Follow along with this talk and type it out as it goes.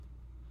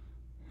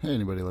Hey,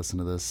 anybody listen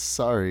to this?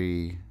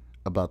 Sorry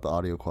about the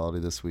audio quality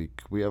this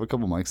week. We have a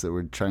couple mics that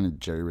we're trying to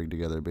jerry rig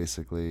together,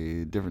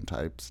 basically different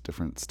types,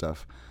 different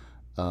stuff.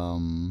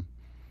 Um,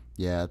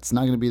 yeah, it's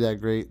not going to be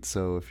that great.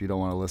 So if you don't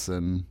want to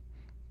listen,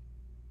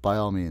 by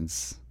all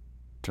means,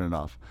 turn it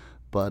off.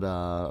 But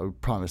I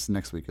promise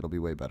next week it'll be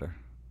way better.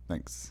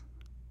 Thanks.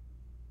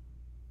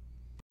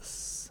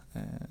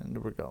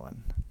 And we're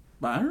going.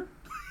 Byron?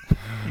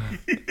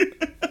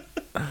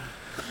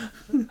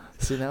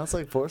 See, now it's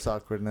like forced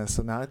awkwardness,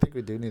 so now I think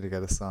we do need to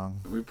get a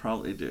song. We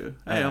probably do.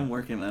 Hey, I'm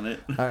working on it.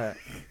 All right.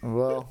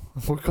 Well,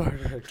 work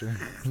harder, Hector.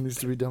 It needs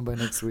to be done by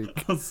next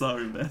week. I'm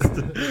sorry,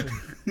 Master.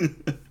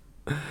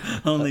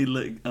 I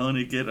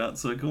only get out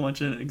so I can watch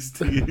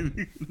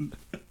NXT.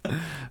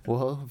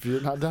 Well, if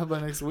you're not done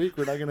by next week,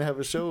 we're not going to have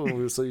a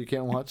show, so you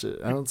can't watch it.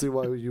 I don't see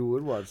why you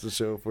would watch the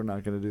show if we're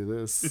not going to do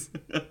this.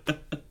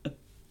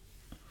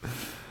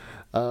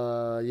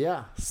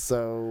 Yeah.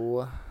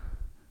 So,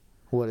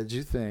 what did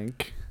you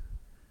think?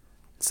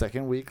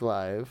 Second week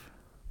live.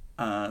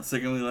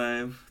 Second week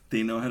live.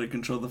 They know how to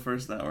control the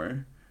first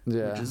hour.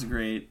 Yeah. Which is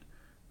great.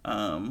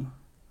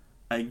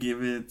 I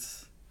give it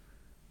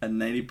a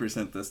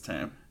 90% this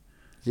time.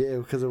 Yeah,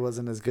 because it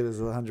wasn't as good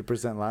as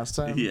 100% last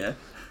time? Yeah.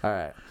 All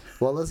right.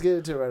 Well, let's get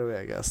into it right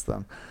away, I guess,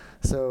 then.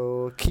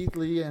 So, Keith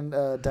Lee and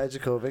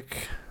Dijakovic.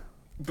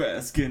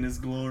 Bask in his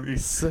glory.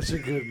 Such a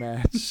good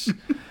match.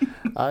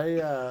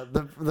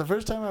 The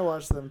first time I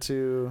watched them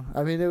two,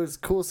 I mean, it was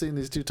cool seeing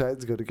these two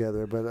Titans go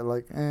together, but I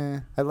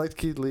liked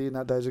Keith Lee,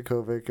 not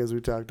Dijakovic, as we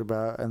talked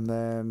about, and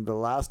then the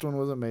last one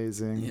was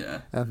amazing.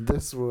 Yeah. And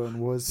this one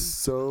was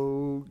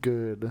so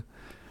good.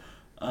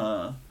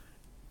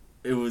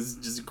 It was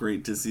just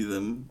great to see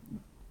them,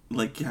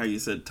 like how you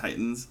said,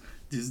 Titans.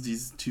 Just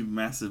these two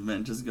massive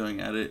men just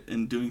going at it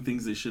and doing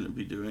things they shouldn't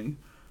be doing.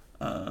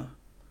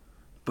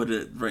 But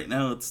right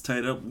now it's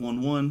tied up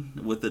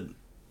 1-1 with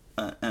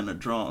and a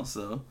draw.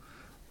 So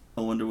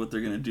I wonder what they're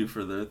gonna do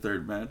for their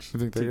third match. You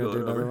think they're gonna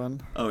do another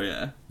one? Oh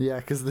yeah. Yeah,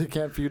 because they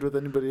can't feud with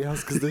anybody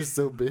else because they're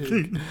so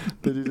big.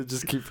 They need to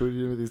just keep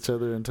feuding with each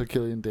other until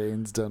Killian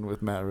Dane's done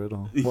with Matt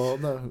Riddle. Well,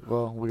 no.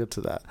 Well, we'll get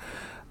to that.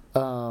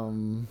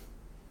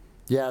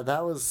 Yeah,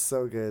 that was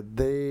so good.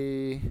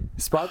 The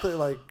spot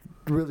that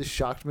really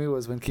shocked me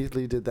was when Keith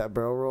Lee did that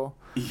barrel roll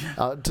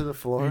out to the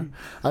floor.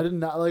 I did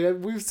not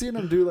we've seen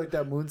him do that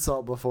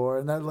moonsault before,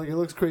 and that it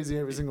looks crazy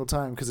every single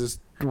time because it's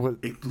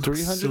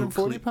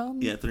 340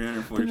 pounds. Yeah,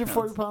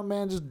 340 pound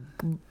man just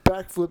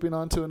backflipping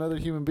onto another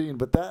human being.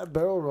 But that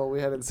barrel roll we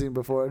hadn't seen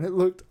before, and it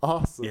looked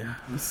awesome. Yeah,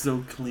 it was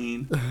so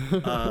clean.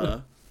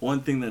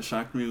 One thing that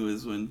shocked me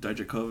was when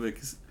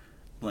Dijakovic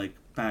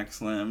back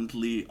slammed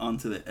Lee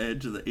onto the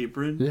edge of the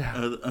apron. Yeah.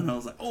 And I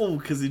was like, oh,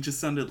 because he just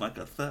sounded like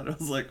a thud. I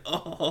was like,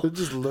 oh. It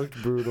just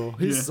looked brutal.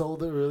 He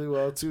sold it really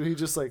well, too. He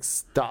just,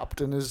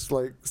 stopped and just,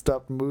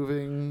 stopped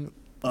moving.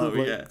 Oh,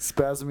 yeah.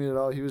 Spasming at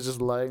all. He was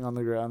just laying on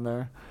the ground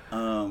there.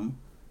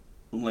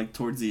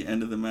 Towards the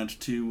end of the match,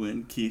 too,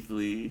 when Keith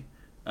Lee...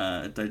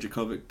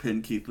 Dijakovic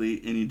pinned Keith Lee,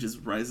 and he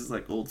just rises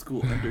like old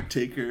school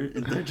Undertaker,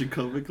 and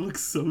Dijakovic looks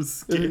so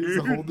scared. He's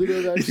holding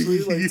it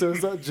actually, so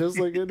it's not just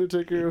like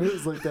Undertaker.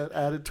 It was that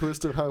added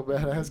twist of how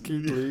badass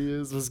Keith Lee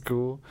was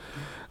cool.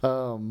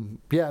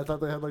 Yeah, I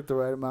thought they had the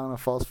right amount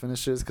of false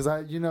finishes because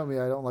you know me,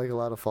 I don't like a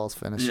lot of false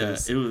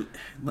finishes. Yeah, it was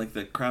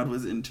the crowd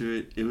was into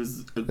it. It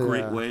was a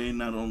great way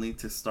not only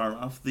to start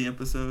off the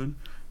episode,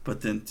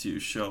 but then to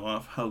show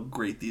off how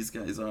great these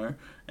guys are,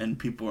 and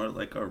people are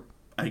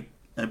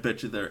I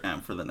bet you they're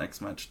amped for the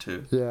next match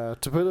too. Yeah,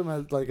 to put them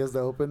as the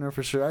opener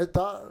for sure.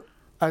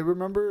 I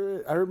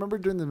remember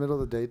during the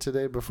middle of the day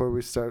today before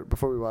we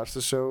watched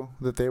the show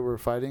that they were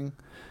fighting,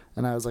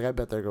 and I was like, I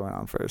bet they're going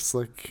on first.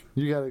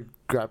 You gotta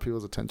grab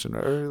people's attention,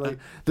 or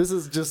this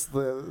is just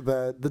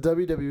the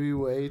WWE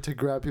way to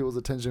grab people's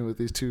attention with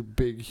these two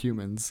big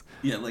humans.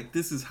 Yeah,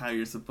 this is how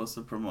you're supposed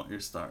to promote your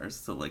stars,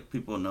 so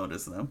people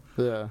notice them.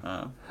 Yeah,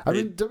 I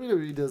mean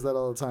WWE does that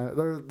all the time.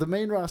 The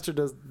main roster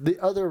does, the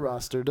other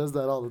roster does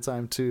that all the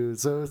time too.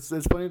 So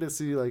it's funny to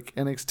see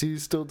NXT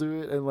still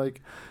do it, and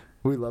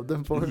we love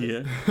them for it.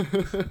 Yeah.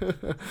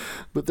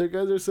 But their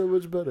guys are so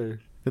much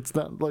better. It's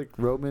not like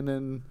Roman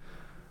and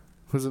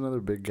who's another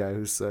big guy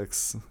who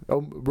sucks?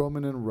 Oh,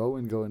 Roman and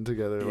Rowan going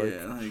together.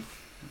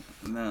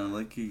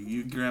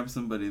 You grab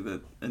somebody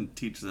and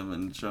teach them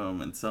and show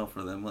them and sell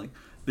for them.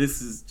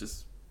 This is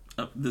just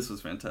this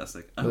was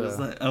fantastic.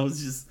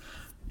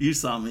 You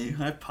saw me.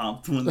 I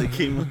popped when they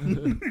came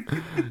on.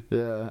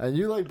 Yeah, and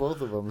you like both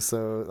of them.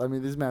 So I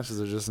mean, these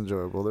matches are just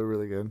enjoyable. They're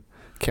really good.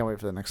 Can't wait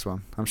for the next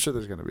one. I'm sure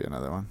there's going to be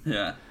another one.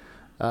 Yeah.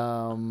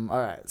 All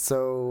right.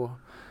 So,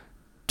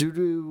 due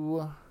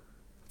to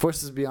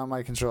forces beyond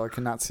my control, I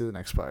cannot see the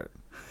next part.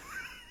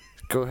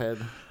 Go ahead.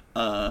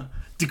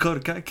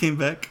 Dakota Kai came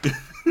back.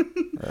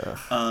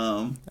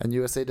 And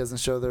USA doesn't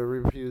show their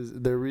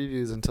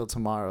reviews until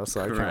tomorrow,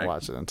 so correct. I can't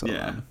watch it until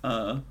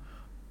then.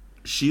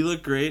 She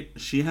looked great.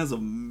 She has a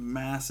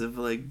massive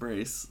leg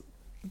brace.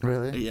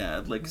 Really?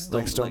 Yeah,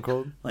 Stone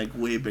Cold?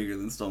 Way bigger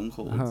than Stone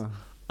Cold. Huh.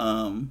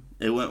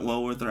 It went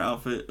well with her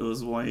outfit. It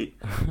was white.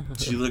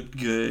 She looked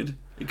good.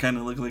 It kind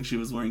of looked like she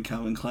was wearing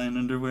Calvin Klein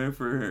underwear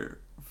for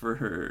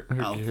her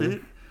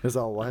outfit. It's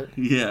all white.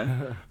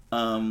 Yeah.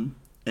 And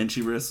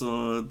she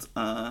wrestled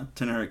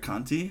Tanara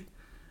Conti.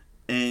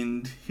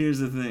 And here's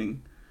the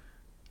thing.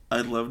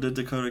 I'd love that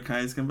Dakota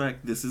Kai's come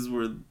back. This is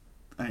where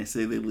I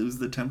say they lose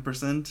the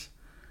 10%,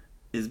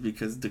 is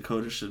because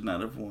Dakota should not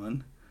have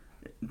won.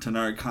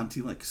 Tanara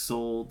Conti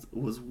sold,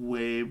 was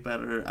way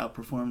better,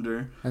 outperformed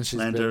her, And she's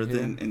landed been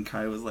everything, here. and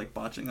Kai was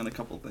botching on a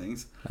couple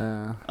things.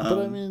 But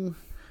I mean,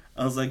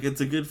 I was like,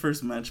 it's a good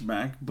first match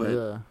back, but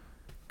yeah.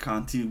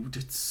 Conti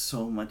did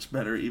so much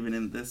better even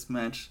in this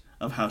match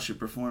of how she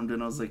performed,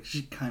 and I was like,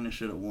 she kind of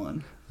should have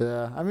won.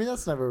 Yeah, I mean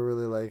that's never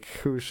really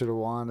who should have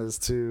won as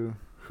to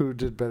who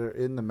did better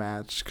in the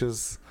match,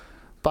 because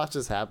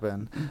botches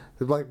happen.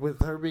 With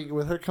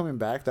her coming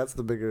back, that's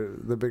the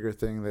bigger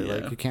thing that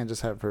Yeah. you can't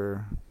just have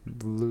her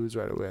lose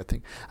right away. I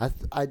think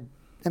I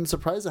am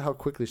surprised at how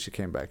quickly she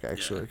came back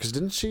actually, Yeah. because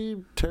didn't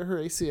she tear her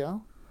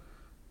ACL?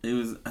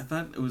 I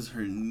thought it was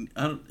her.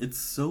 It's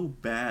so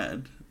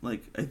bad. I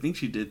think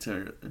she did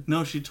tear.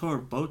 No, she tore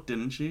both,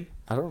 didn't she?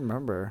 I don't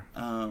remember.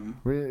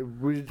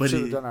 We But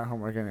should have done our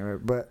homework anyway.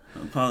 But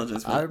I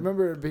apologize. I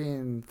remember it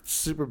being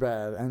super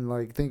bad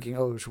and thinking,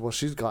 oh, well,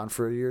 she's gone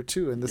for a year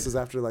too, and this is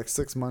after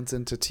 6 months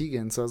into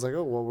Tegan. So I was like,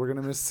 oh, well, we're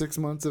gonna miss 6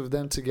 months of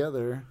them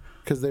together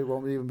because they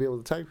won't even be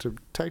able to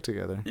tag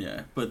together.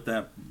 Yeah, but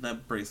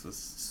that brace was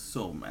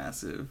so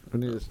massive.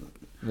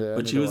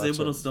 But she was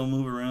able to still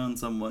move around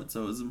somewhat,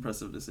 so it was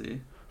impressive to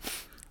see.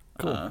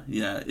 Cool.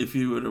 Yeah, if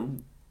you would have,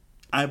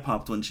 I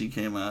popped when she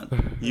came out.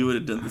 You would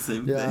have done the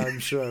same Yeah, thing. I'm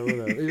sure I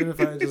would have. Even if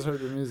I had just heard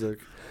the music.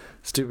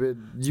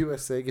 Stupid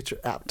USA, get your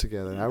app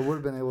together. I would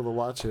have been able to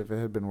watch it if it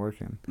had been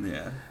working.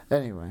 Yeah.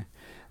 Anyway,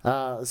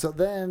 so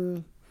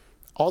then,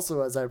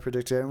 also as I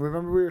predicted, and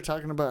remember we were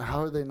talking about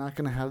how are they not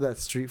going to have that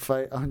street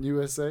fight on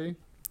USA?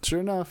 Sure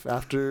enough,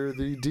 after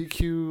the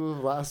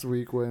DQ last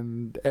week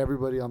when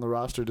everybody on the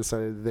roster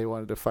decided they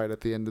wanted to fight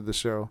at the end of the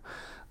show,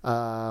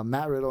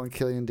 Matt Riddle and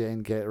Killian Dane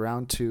get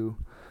round 2,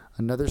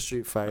 another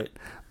street fight.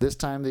 This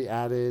time the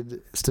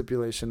added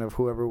stipulation of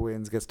whoever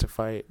wins gets to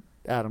fight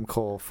Adam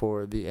Cole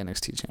for the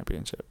NXT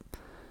Championship.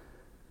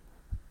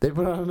 They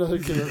put on another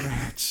killer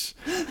match.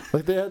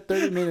 They had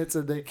 30 minutes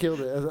and they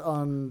killed it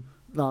on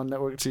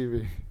network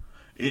TV.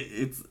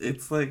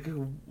 It's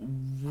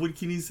what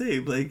can you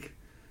say?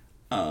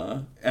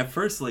 At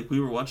first, we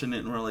were watching it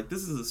and we're like,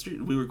 this is a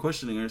street. We were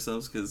questioning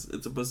ourselves because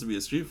it's supposed to be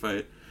a street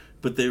fight,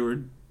 but they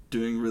were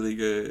doing really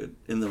good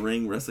in the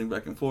ring, wrestling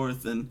back and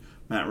forth, and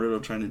Matt Riddle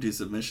trying to do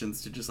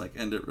submissions to just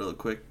end it real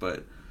quick.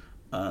 But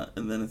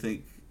and then I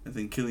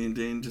think Killian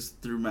Dane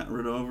just threw Matt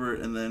Riddle over,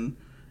 and then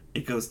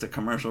it goes to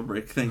commercial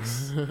break.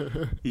 Thanks.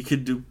 You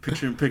could do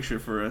picture in picture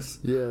for us.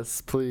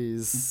 Yes,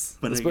 please.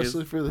 But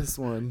especially for this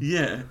one.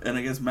 Yeah, and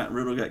I guess Matt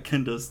Riddle got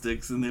kendo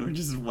sticks, and they were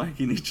just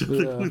whacking each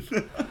other with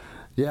them.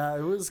 Yeah,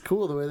 it was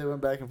cool the way they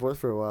went back and forth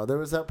for a while. There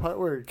was that part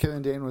where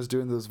Killian Dane was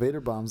doing those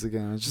Vader bombs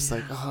again. It's just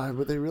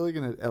were they really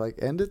gonna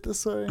end it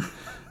this way?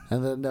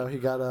 And then no, he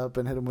got up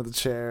and hit him with a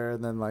chair,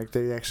 and then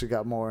they actually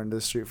got more into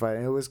the street fight.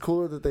 And it was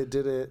cooler that they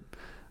did it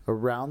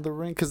around the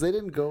ring because they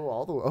didn't go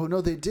all the way. Oh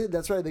no, they did.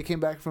 That's right. They came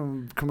back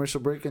from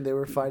commercial break and they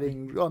were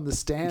fighting on the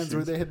stands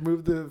where they had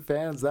moved the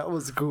fans. That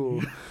was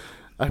cool.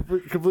 I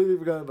completely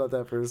forgot about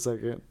that for a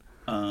second.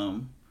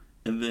 And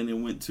then it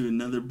went to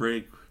another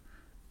break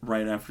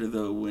right after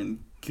when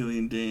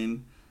Killian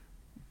Dane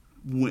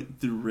went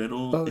through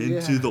Riddle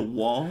into the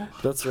wall.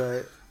 That's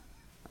right.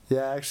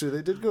 Yeah, actually,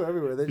 they did go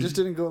everywhere. They just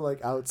didn't go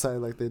outside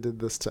like they did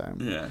this time.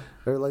 Yeah.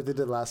 Or like they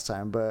did last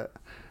time, but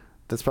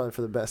that's probably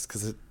for the best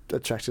because it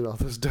attracted all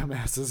those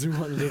dumbasses who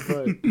wanted to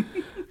fight.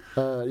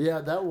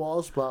 Yeah, that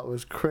wall spot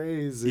was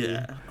crazy.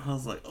 Yeah, I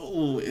was like,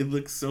 oh, it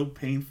looks so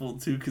painful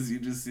too because you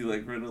just see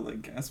Riddle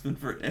gasping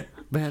for air.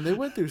 Man, they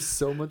went through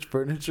so much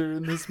furniture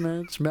in this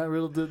match. Matt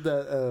Riddle did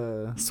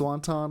that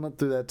swanton up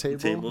through that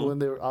table when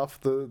they were off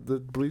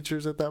the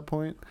bleachers at that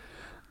point.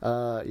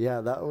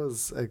 Yeah, that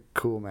was a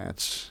cool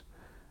match.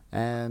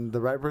 And the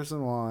right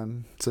person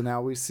won. So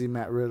now we see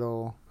Matt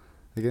Riddle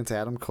against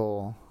Adam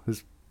Cole,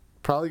 who's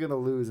probably going to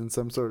lose in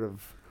some sort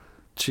of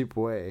cheap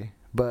way.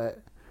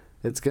 But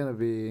it's going to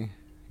be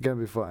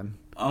fun.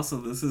 Also,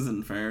 this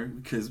isn't fair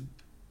because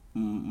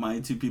my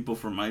 2 people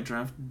from my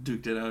draft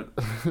duked it out.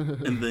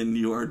 And then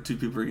your 2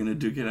 people are going to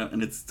duke it out.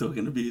 And it's still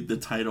going to be the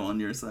title on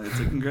your side.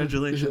 So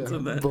congratulations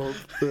on that.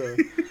 Both.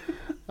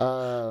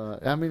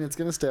 I mean, it's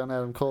going to stay on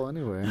Adam Cole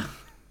anyway.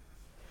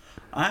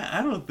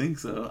 I don't think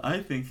so.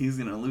 I think he's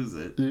going to lose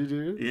it. You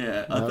do?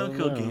 Yeah. I thought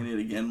he'll gain it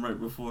again right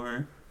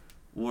before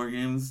War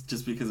Games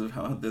just because of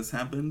how this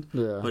happened.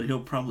 Yeah. But he'll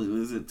probably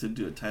lose it to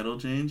do a title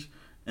change.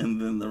 And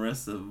then the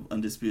rest of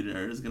Undisputed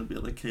Era is going to be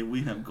like, hey,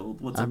 we have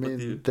gold. What's up with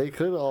you? They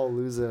could all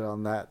lose it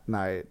on that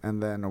night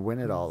and then win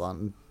it all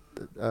on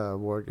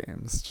War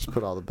Games. Just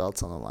put all the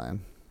belts on the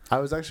line. I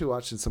was actually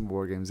watching some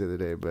War Games the other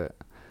day, but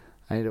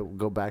I need to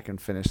go back and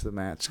finish the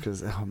match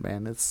because, oh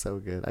man, it's so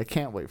good. I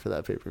can't wait for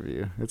that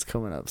pay-per-view. It's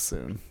coming up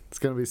soon. It's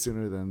going to be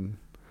sooner than...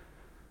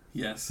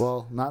 Yes.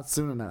 Well, not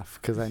soon enough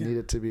because I need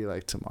it to be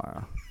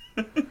tomorrow.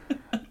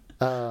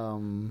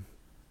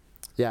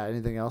 Yeah.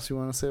 Anything else you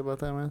want to say about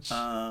that match?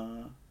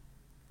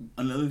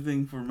 Another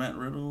thing for Matt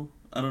Riddle,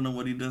 I don't know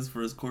what he does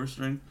for his core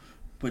strength,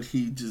 but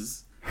he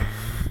just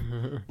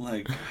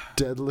like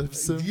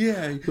deadlifts him.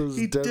 Yeah, Those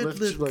he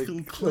deadlift like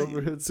completely.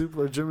 overhead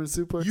suplex, German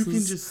suplexes. You can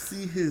just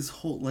see his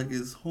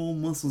whole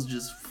muscles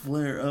just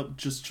flare up,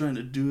 just trying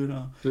to do it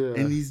all, Yeah.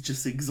 and he's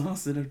just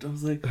exhausted. After I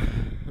was like,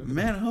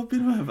 man, I hope you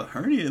don't have a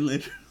hernia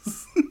later.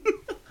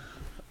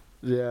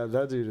 Yeah,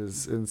 that dude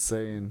is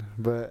insane.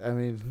 But I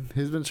mean,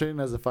 he's been training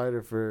as a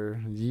fighter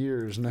for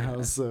years now,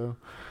 Yeah. so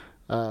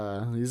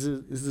he's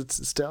a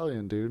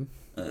stallion, dude.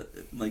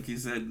 Like you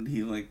said,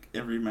 he like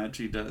every match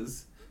he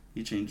does,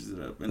 he changes it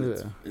up, and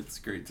Yeah. it's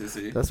great to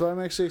see. That's why I'm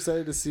actually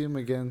excited to see him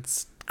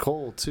against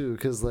Cole too,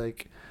 because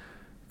like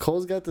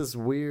Cole's got this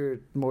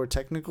weird, more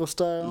technical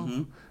style,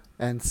 hmm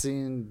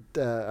and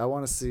I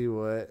want to see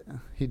what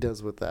he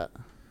does with that.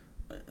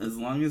 As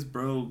long as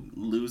Bro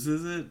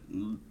loses it,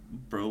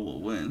 Bro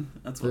will win.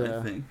 That's what Yeah.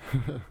 I think.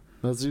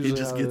 That's He usually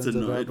just how it gets ends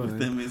up annoyed with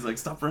happening. him. He's like,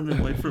 "Stop running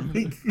away from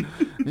me."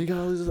 You got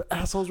all these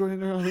assholes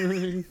running around the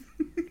ring.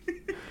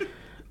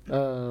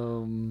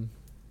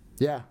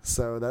 Yeah,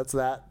 so that's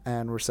that,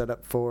 and we're set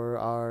up for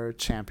our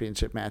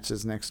championship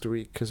matches next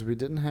week because we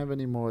didn't have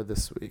any more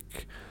this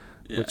week,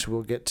 Yeah. which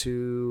we'll get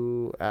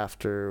to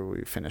after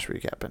we finish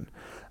recapping.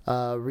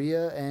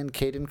 Rhea and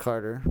Kaden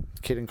Carter.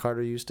 Kaden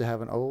Carter used to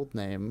have an old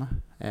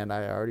name, and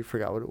I already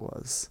forgot what it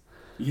was.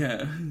 Yeah.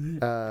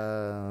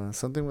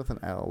 Something with an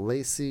L.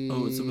 Lacey.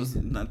 Oh, it's supposed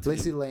to not to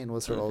Lacey Lane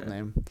was her old Okay.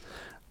 name.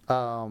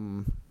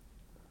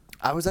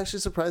 I was actually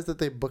surprised that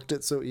they booked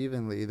it so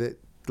evenly. That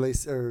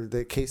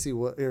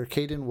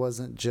Kaden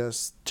wasn't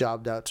just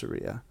jobbed out to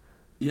Rhea.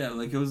 Yeah,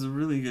 like it was a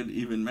really good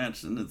even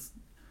match, and it's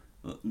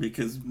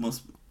because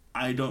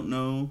I don't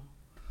know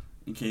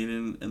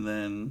Kaden,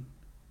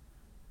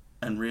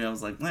 and Rhea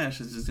was like, nah,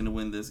 she's just gonna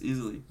win this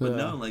easily. But Yeah.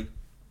 no, like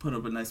put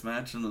up a nice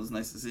match, and it was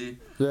nice to see.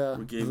 Yeah,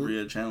 We gave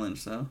Rhea a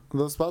challenge, so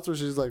those spots where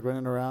she's like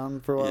running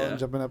around for a while Yeah. and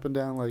jumping up and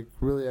down, like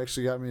really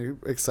actually got me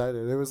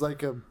excited. It was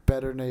like a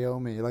better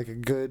Naomi, like a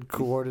good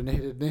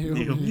coordinated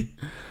Naomi.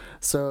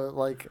 So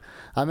like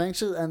I'm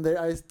anxious, and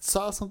I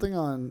saw something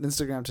on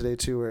Instagram today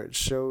too where it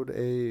showed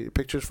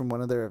pictures from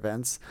one of their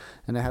events,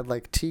 and it had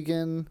like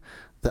Tegan,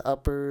 the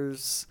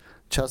Uppers,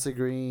 Chelsea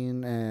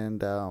Green,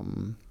 and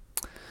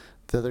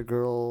the other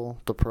girl,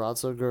 the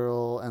Perazzo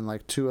girl, and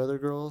like two other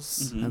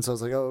girls. Mhm. And so I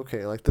was like, oh,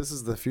 okay, like this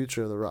is the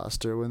future of the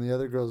roster. When the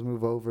other girls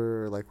move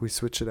over, like we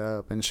switch it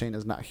up, and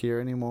Shayna's not here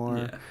anymore.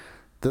 yeah.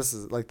 This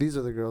is like these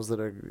are the girls that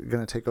are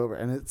gonna take over,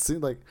 and it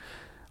seemed like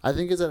I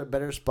think it's at a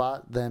better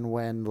spot than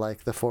when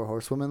like the 4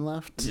 horsewomen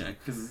left. Yeah,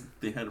 because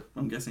they had,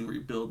 I'm guessing,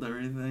 rebuild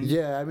everything.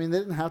 Yeah, I mean they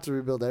didn't have to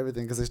rebuild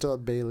everything because they still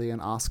had Bailey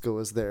and Asuka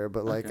was there,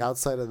 but like Okay.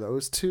 outside of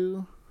those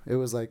two, it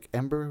was like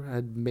Ember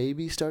had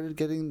maybe started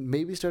getting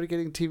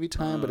TV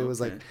time, but it was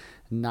like Okay.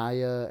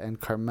 Naya and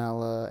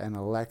Carmella and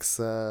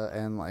Alexa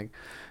and like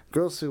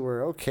girls who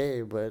were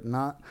okay, but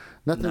nothing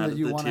Not that at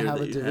you the want to tier have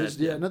a that you had,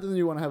 division. yeah. Nothing that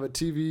you want to have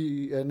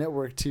a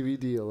network TV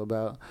deal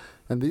about.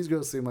 And these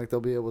girls seem like they'll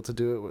be able to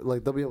do it.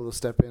 Like they'll be able to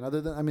step in. Other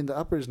than, I mean, the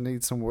Uppers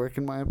need some work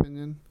in my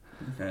opinion,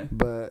 Okay.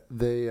 but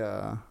they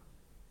have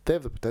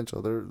the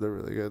potential. They're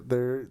really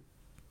good.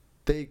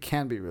 They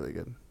can be really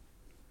good.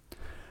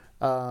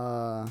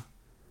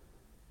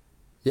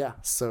 Yeah.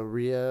 So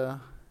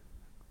Rhea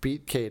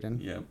beat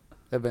Kaden Yep.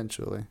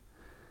 eventually,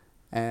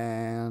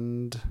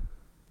 and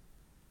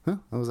what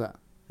was that?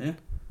 Yeah.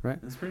 Right.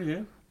 That's pretty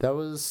good.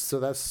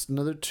 That's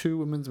another 2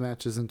 women's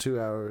matches in 2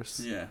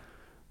 hours. Yeah.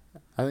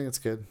 I think it's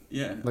good.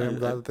 Yeah. Like I'm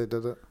glad that they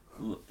did it.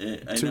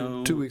 I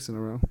know. 2 weeks in a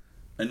row.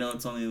 I know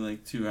it's only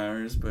like 2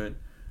 hours, but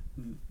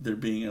they're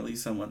being at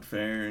least somewhat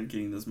fair and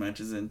getting those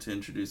matches in to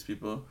introduce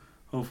people.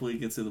 Hopefully, it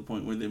gets to the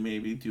point where they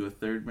maybe do a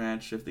third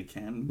match if they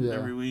can Yeah.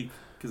 every week,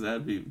 because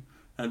that'd be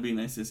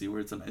nice to see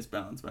where it's a nice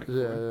balance back and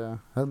Yeah, forth.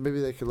 yeah. And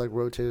maybe they could like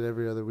rotate it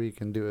every other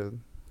week and do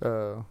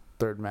a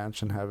third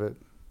match and have it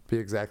be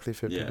exactly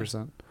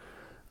 50%.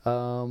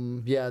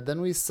 Yeah.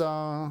 Then we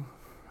saw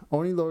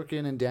Oni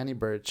Lorcan and Danny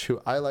Burch,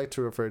 who I like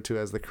to refer to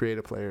as the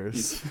creative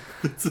players,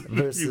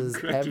 versus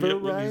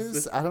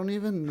Everrise. I don't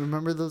even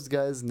remember those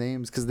guys'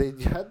 names because they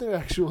had their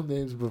actual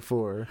names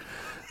before,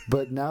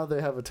 but now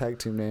they have a tag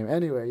team name.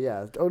 Anyway,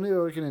 yeah, Oni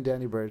Lorcan and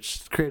Danny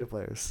Burch, creative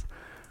players.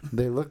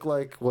 They look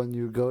like when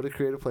you go to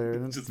create a player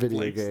in a Just video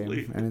blank game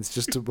slate. and it's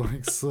just a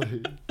blank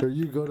slate, or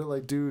you go to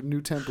like do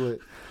new template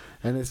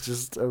and it's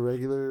just a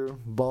regular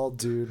bald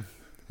dude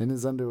in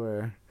his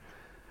underwear.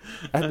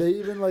 And they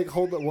even like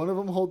one of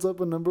them holds up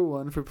a number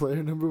 1 for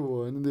player number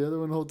 1, and the other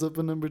one holds up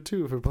a number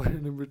 2 for player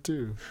number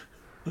 2.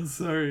 I'm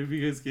sorry if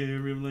you guys can't hear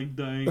me. I'm like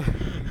dying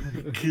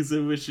because I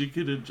wish you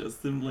could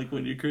adjust them like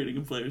when you're creating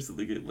a player so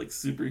they get like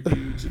super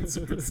huge and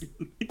super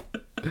skinny.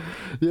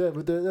 Yeah,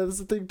 but that's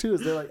the thing too,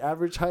 is they're like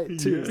average height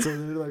too, Yeah. so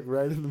they're like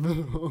right in the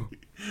middle.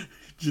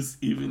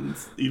 Just even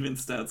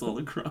stats all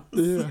across.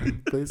 Yeah,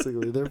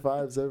 basically they're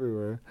 5s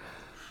everywhere.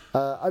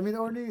 I mean,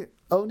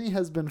 Oni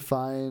has been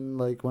fine.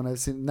 Like when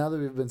now that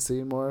we've been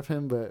seeing more of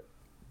him, but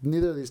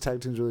neither of these tag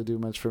teams really do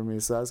much for me.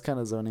 So I was kind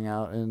of zoning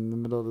out in the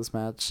middle of this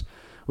match,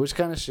 which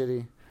kind of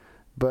shitty.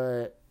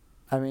 But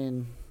I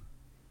mean,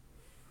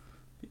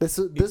 this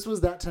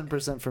was that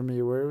 10% for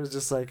me where it was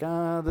just like,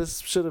 this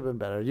should have been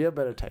better. You have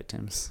better tag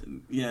teams.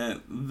 Yeah,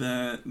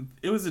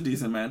 it was a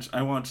decent match.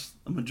 I watched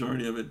a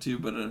majority of it too,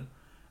 but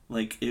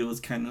like it was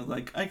kind of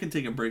like I can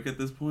take a break at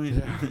this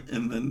point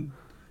and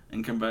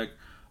come back,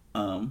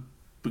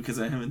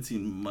 because I haven't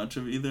seen much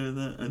of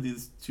either of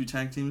these two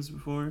tag teams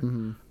before.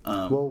 Mm-hmm.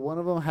 Well, one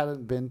of them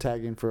hadn't been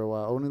tagging for a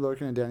while. Only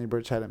Lorcan and Danny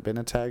Burch hadn't been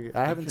a tag.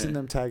 I haven't seen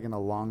them tag in a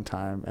long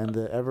time, and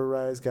the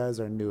Everrise guys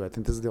are new. I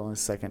think this is the only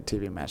second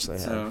TV match they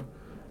have.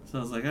 So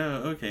I was like,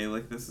 oh, okay,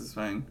 like this is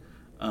fine.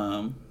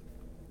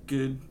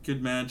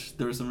 Good match.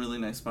 There were some really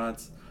nice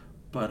spots,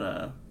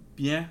 but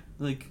yeah,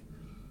 like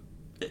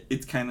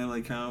it's kind of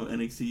like how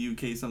NXT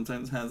UK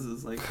sometimes has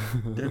his like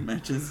their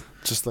matches,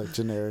 just like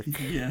generic.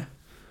 Yeah.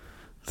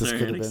 This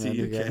could have been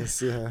any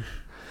guys. Yeah.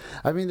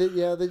 I mean,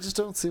 they just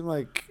don't seem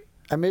like.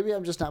 And maybe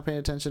I'm just not paying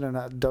attention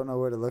or don't know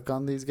where to look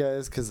on these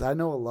guys, because I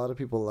know a lot of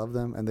people love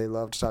them and they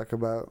love to talk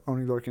about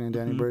Oney Lorcan and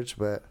Danny Burch,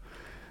 but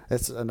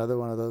it's another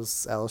one of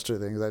those Alistair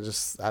things.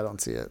 I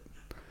don't see it.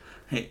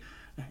 Hey,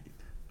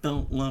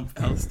 don't lump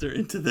Alistair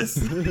into this.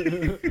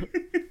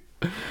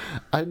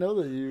 I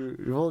know that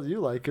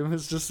you like him.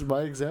 It's just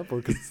my example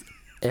because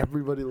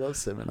everybody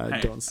loves him and I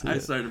don't see it. I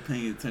started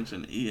paying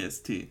attention to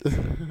EST.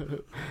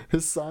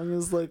 His song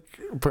is like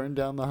Burn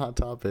Down the Hot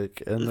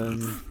Topic, and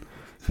then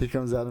he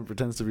comes out and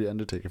pretends to be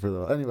Undertaker for a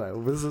little. Anyway,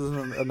 this is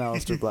an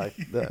Aleister Black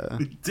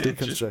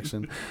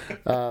deconstruction.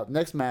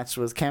 Next match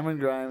was Cameron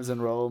Grimes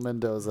and Raul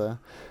Mendoza.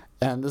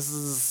 And this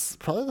is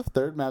probably the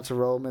third match of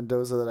Raul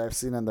Mendoza that I've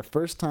seen, and the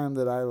first time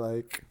that I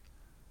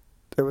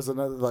there was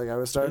another, I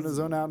was starting to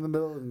zone out in the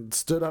middle and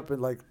stood up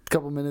and a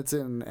couple minutes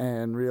in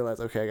and realized,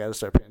 okay, I got to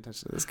start paying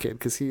attention to this kid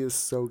because he is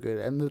so good.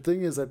 And the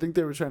thing is, I think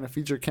they were trying to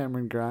feature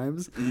Cameron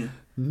Grimes.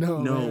 No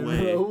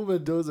way. Raul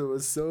Mendoza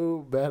was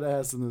so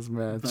badass in this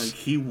match. Like,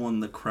 he won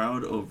the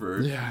crowd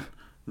over. Yeah.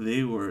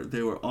 They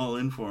were all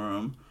in for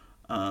him.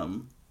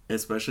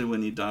 Especially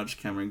when he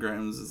dodged Cameron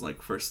Grimes'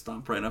 first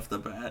stomp right off the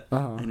bat,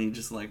 and he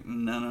just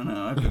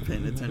no, I've been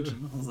paying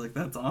attention. I was like,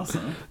 that's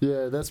awesome.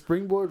 Yeah, that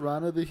springboard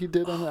Rana that he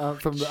did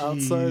from the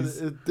outside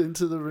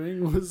into the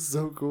ring was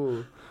so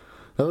cool.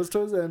 That was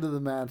towards the end of the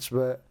match,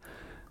 but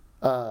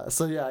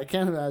so yeah, I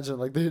can't imagine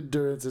the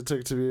endurance it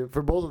took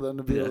for both of them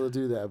to be able to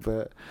do that,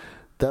 but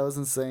that was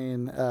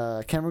insane.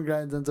 Cameron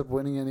Grimes ends up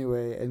winning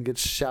anyway and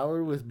gets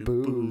showered with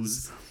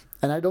booze.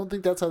 And I don't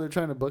think that's how they're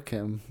trying to book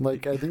him.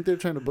 I think they're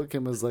trying to book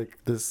him as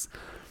this,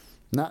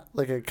 not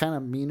a kind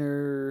of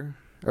meaner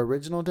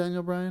original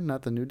Daniel Bryan,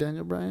 not the new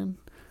Daniel Bryan.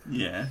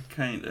 Yeah,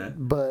 kind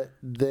of. But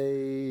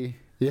I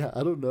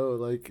don't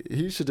know.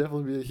 He should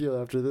definitely be a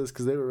heel after this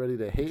because they were ready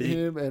to hate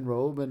him, and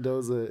Raul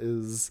Mendoza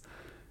is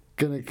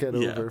gonna get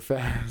over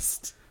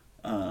fast.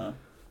 I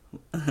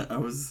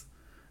was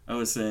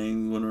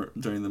saying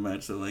during the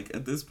match that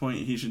at this point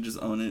he should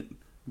just own it,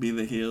 be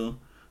the heel.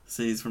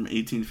 Say he's from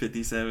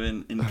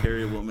 1857 and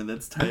carry a woman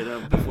that's tied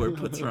up before he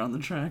puts her on the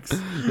tracks.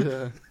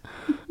 Yeah.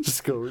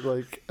 Just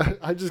go,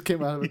 I just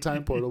came out of a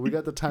time portal. We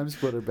got the time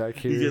splitter back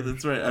here. Yeah,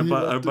 that's right. I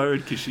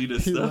borrowed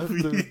Kushida stuff. He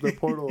left the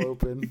portal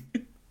open.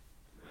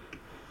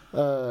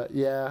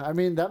 Yeah, I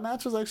mean, that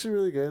match was actually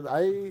really good.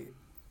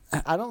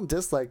 I don't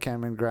dislike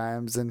Cameron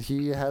Grimes, and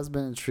he has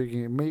been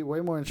intriguing, way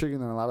more intriguing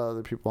than a lot of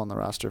other people on the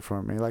roster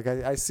for me.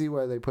 I see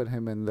why they put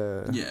him in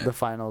the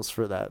finals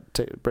for that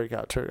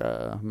breakout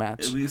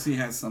match. At least he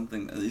has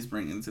something that he's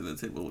bringing to the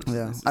table. Which is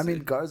nice I mean,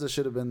 Garza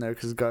should have been there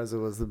because Garza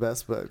was the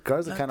best, but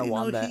Garza kind of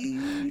won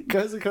that.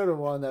 Garza kind of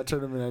won that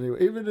tournament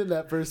anyway. Even in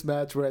that first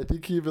match where I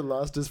think he even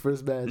lost his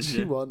first match,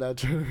 he won that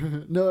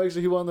tournament. No,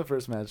 actually, he won the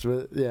first match,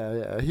 but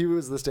yeah, he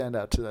was the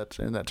standout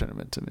in that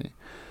tournament to me.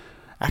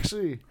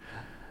 Actually.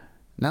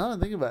 Now that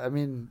I think about it, I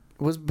mean,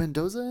 was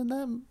Mendoza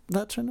in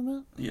that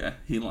tournament? Yeah,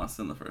 he lost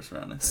in the first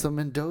round, I think. So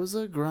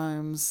Mendoza,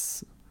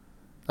 Grimes,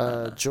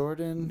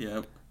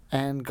 Jordan,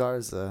 and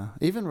Garza.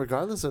 Even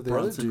regardless of the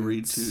Bronson other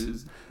Reed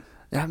dudes. too.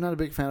 Yeah, I'm not a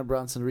big fan of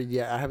Bronson Reed.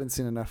 Yeah, I haven't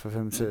seen enough of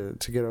him to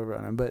get over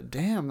on him. But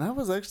damn,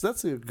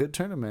 that's a good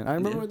tournament. I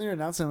remember when they were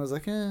announcing it, I was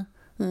like,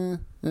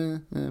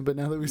 but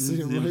now that we see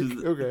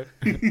him, okay.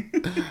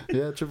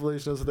 Yeah, Triple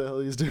H knows what the hell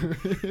he's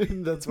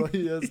doing. That's why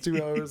he has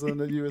 2 hours on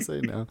the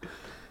USA now.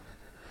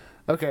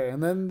 Okay,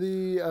 and then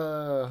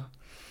the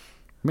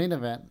main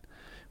event,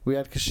 we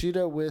had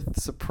Kushida with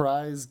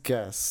surprise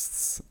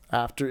guests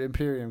after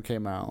Imperium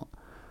came out.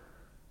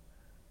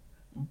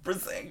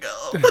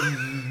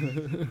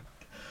 Breezango!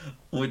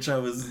 Which I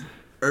was,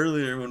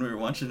 earlier when we were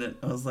watching it,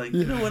 I was like,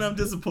 you know what I'm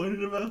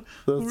disappointed about?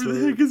 Where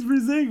the heck is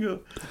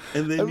Breezango?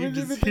 And then I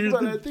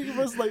think it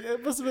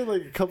must have been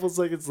a couple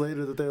seconds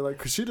later that they were like,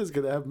 Kushida's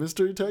going to have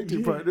mystery tag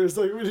team partners.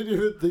 We didn't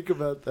even think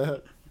about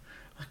that.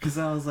 Because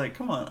I was like,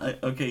 come on.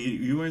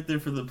 You weren't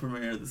there for the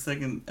premiere. The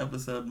second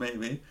episode,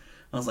 maybe.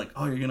 I was like,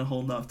 oh, you're going to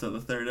hold off to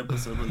the third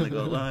episode when they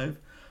go live.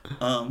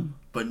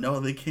 But no,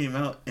 they came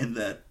out, and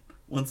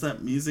once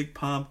that music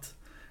popped,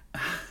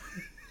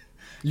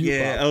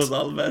 I was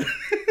all about it.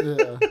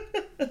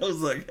 Yeah. I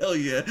was like, hell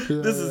yeah,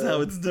 this is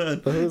how it's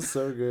done. That was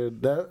so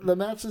good. The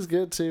match is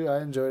good too.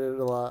 I enjoyed it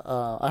a lot.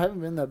 I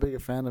haven't been that big a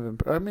fan of him.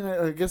 I mean,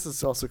 I guess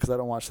it's also because I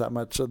don't watch that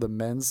much of the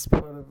men's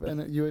part of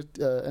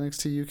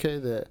NXT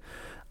UK that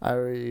I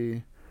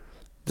already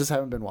just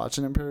haven't been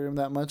watching Imperium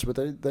that much. But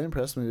they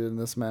impressed me in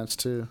this match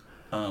too.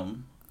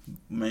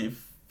 My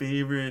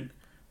favorite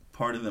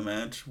part of the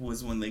match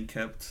was when they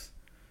kept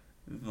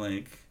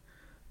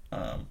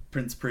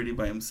Prince Pretty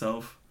by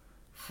himself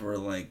for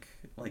like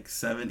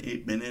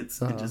 7-8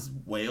 minutes and just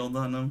wailed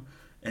on him,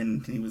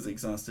 and he was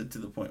exhausted to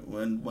the point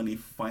when he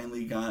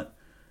finally got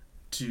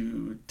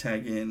to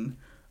tag in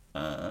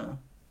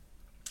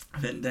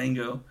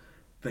Fandango.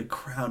 The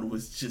crowd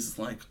was just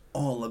like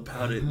all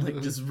about it,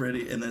 like just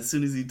ready. And as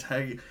soon as he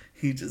tagged,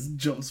 he just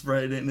jumps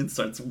right in and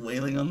starts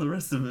wailing on the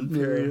rest of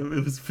Imperium.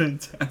 It was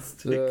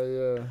fantastic.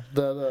 Yeah.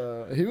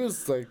 That he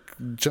was like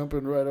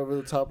jumping right over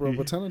the top rope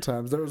a ton of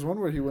times. There was one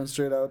where he went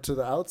straight out to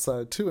the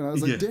outside too, and I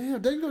was like,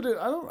 damn, Dango did.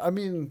 I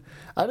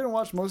didn't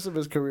watch most of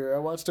his career. I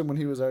watched him when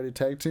he was already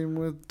tag team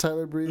with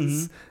Tyler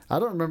Breeze. I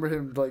don't remember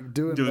him like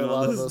doing a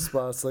lot of those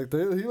spots. Like he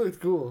looked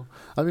cool.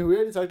 I mean, we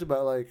already talked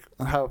about like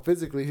how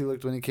physically he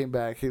looked when he came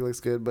back. He looks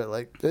good, but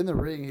like in the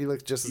ring, he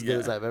looks just as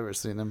good as I've ever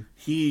seen him.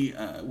 He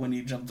when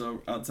he jumped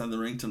outside the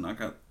ring to knock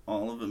out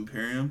all of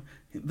Imperium,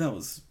 that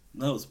was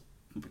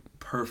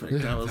perfect. Yeah,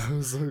 that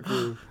was so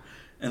cool.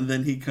 And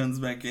then he comes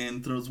back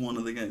in, throws one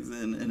of the guys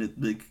in, and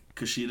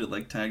Kushida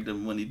like tagged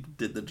him when he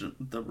did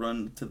the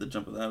run to the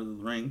jump out of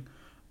the ring,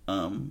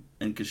 and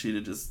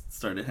Kushida just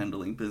started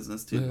handling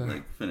business to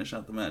like finish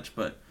out the match.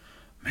 But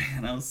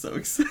man, I was so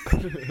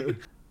excited.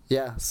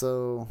 Yeah.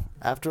 So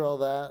after all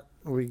that,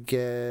 we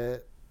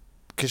get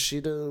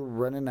Kushida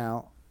running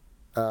out.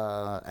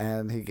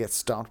 And he gets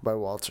stomped by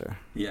Walter.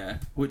 Yeah,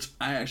 which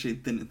I actually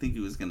didn't think he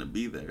was going to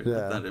be there.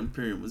 Yeah. I thought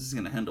Imperium was just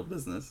going to handle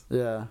business.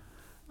 Yeah.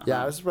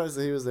 I was surprised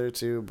that he was there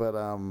too, but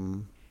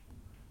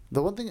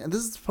the one thing, and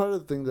this is part of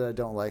the thing that I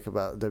don't like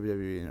about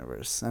WWE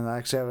Universe, and I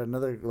actually have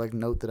another like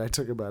note that I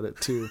took about it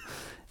too,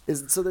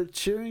 is so they're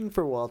cheering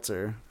for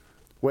Walter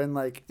when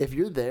like if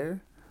you're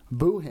there,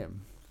 boo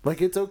him. Like,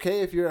 it's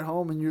okay if you're at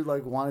home and you,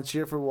 like, want to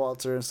cheer for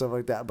Walter and stuff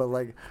like that. But,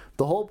 like,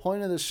 the whole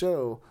point of the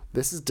show,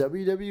 this is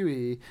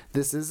WWE.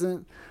 This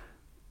isn't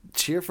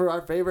cheer for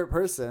our favorite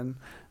person.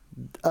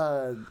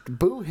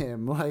 Boo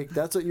him. Like,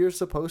 that's what you're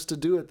supposed to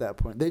do at that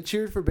point. They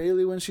cheered for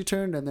Bayley when she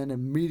turned and then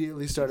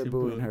immediately started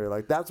booing her.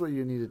 Like, that's what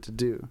you needed to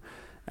do.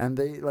 And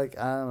they, like,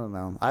 I don't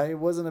know. I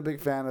wasn't a big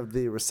fan of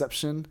the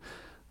reception.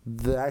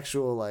 The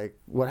actual, like,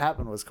 what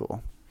happened was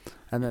cool.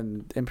 And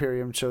then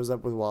Imperium shows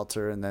up with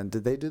Walter, and then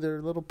did they do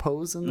their little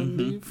pose and then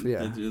leave? Yeah,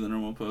 they do the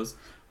normal pose,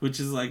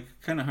 which is like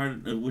kind of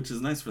hard, which is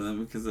nice for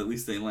them because at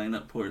least they line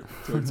up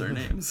towards our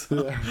names.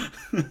 Yeah.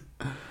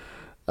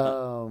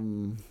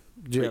 Do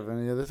you have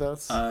any other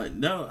thoughts?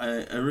 No,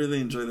 I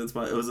really enjoyed that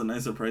spot. It was a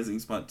nice surprising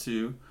spot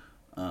too.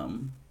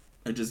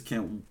 I just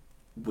can't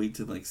wait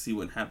to like see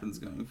what happens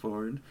going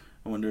forward.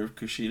 I wonder if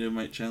Kushida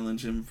might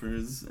challenge him for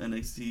his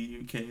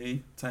NXT UK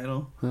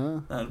title.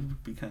 That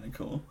would be kind of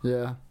cool.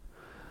 Yeah.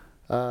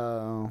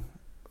 Yeah,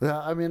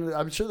 I mean,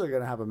 I'm sure they're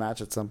going to have a match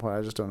at some point.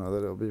 I just don't know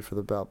that it'll be for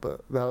the belt,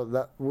 but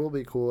that will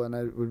be cool, and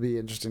it would be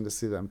interesting to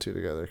see them two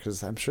together,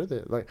 because I'm sure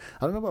they, like,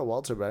 I don't know about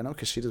Walter, but I know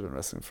Kushida's been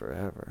wrestling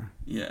forever.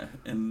 Yeah,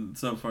 and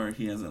so far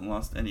he hasn't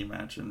lost any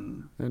match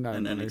in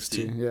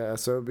NXT. Yeah,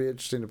 so it'd be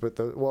interesting to put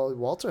those, well,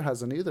 Walter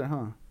hasn't either,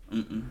 huh?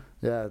 Mm-mm.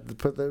 Yeah, to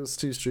put those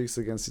two streaks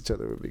against each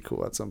other would be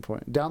cool at some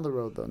point. Down the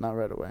road, though, not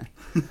right away.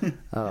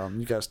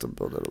 You guys still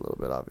build it a little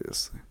bit,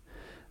 obviously.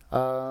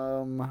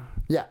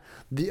 Yeah,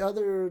 the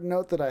other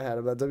note that I had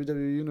about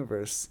WWE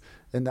Universe,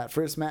 in that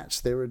first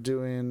match, they were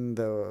doing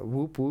the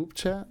whoop whoop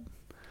chant.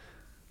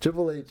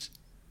 Triple H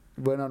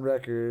went on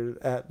record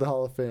at the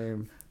Hall of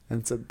Fame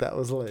and said that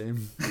was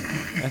lame,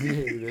 and he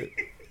hated it.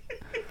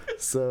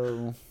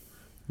 So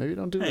maybe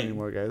don't do it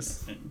anymore,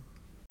 guys.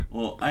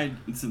 Well,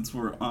 since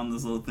we're on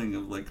this little thing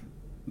of like,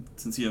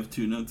 since you have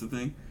two notes, I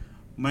think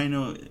my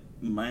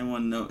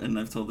one note, and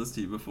I've told this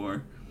to you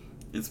before,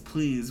 is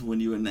please when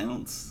you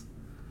announce,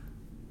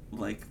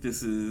 like,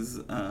 this is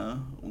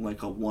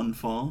like a one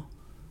fall,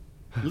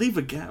 leave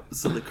a gap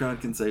so the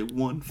crowd can say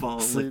one fall.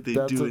 See, like they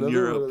that's do in another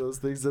Europe. one of those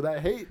things that I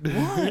hate.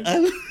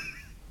 What?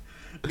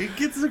 It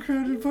gets the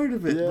crowded part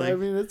of it. Yeah, like, I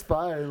mean, it's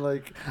fine.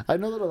 Like, I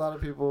know that a lot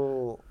of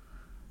people,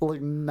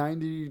 like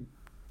 98%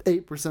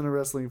 of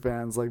wrestling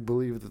fans, like,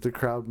 believe that the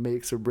crowd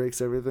makes or breaks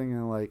everything,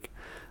 and like,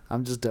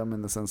 I'm just dumb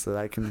in the sense that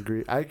I can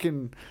agree. I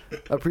can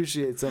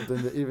appreciate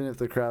something that even if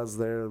the crowd's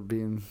there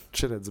being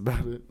shitheads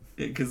about it.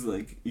 because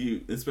like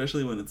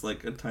especially when it's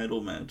like a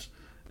title match,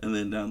 and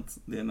then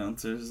the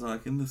announcer's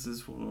like, and this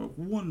is for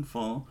one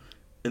fall,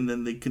 and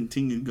then they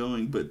continue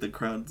going, but the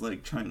crowd's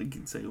like trying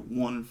to say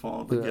one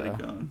fall to get it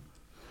going.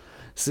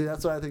 See,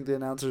 that's why I think the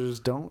announcers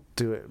don't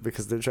do it,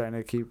 because they're trying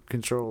to keep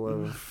control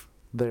of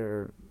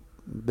their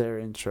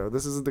intro.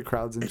 This isn't the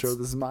crowd's intro.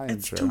 This is my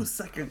intro. It's 2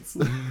 seconds.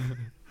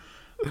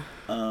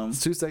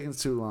 It's 2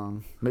 seconds too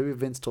long. Maybe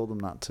Vince told them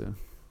not to.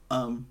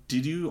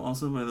 Did you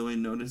also, by the way,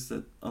 notice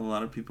that a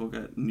lot of people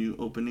got new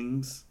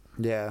openings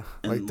Yeah,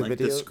 And like the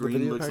video, screen the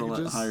video looks packages.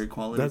 a lot higher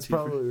quality. That's too.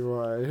 probably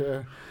why.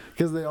 Yeah,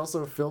 because they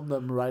also filmed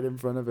them right in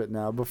front of it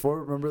now.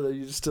 Before, remember they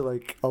used to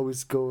like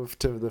always go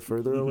to the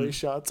further away Mhm.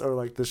 shots, or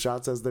like the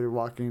shots as they're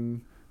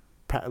walking,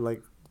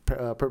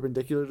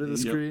 perpendicular to the Yep.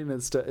 screen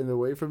instead and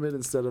away from it,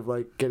 instead of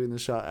like getting the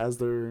shot as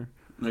they're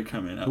They're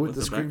coming out with the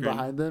the screen background.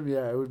 behind them.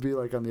 Yeah, it would be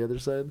like on the other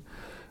side.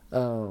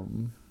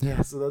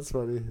 Yeah, so that's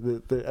funny.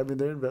 I mean,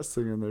 they're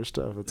investing in their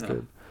stuff. It's Yeah.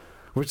 good.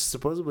 Which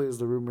supposedly is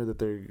the rumor that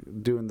they're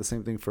doing the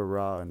same thing for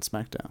Raw and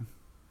SmackDown.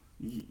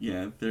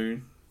 Yeah,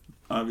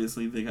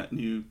 obviously they got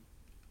new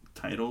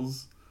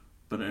titles,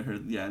 but I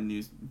heard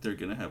they're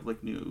gonna have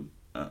like new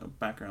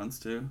backgrounds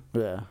too.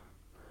 Yeah.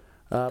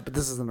 But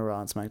this isn't a Raw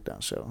and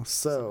SmackDown show.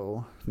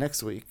 So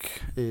next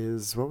week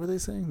is, what were they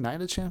saying?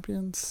 Night of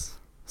Champions?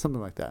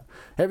 Something like that.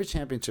 Every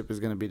championship is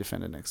going to be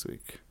defended next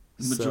week.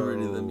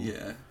 Majority of them, So-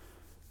 yeah.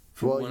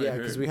 From Well, what I yeah,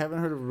 because heard. we haven't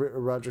heard of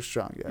Roderick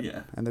Strong yet.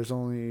 Yeah. And there's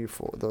only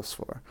those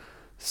four.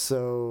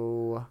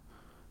 So,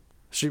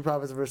 Street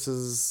Profits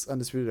versus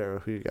Undisputed Era.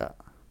 Who you got?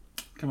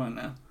 Come on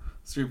now,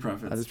 Street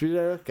Profits. Undisputed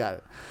Era? Got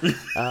it.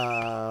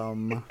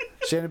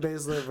 Shayna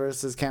Baszler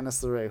versus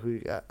Candice LeRae. Who you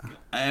got?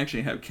 I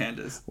actually have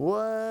Candace.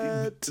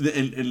 What?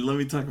 And let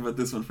me talk about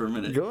this one for a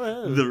minute. Go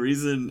ahead. The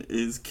reason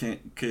is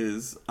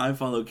because I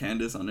follow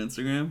Candace on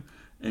Instagram,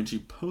 and she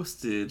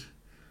posted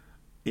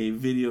a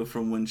video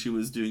from when she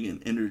was doing an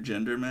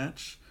intergender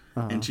match,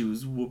 Uh-huh. and she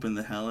was whooping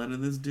the hell out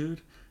of this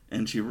dude.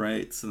 And she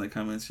writes in the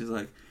comments, she's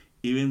like,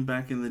 even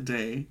back in the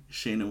day,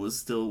 Shayna was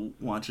still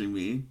watching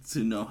me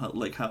to know how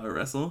I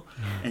wrestle,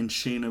 and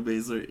Shayna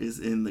Baszler is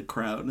in the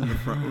crowd in the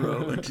front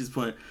row, and she's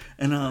playing.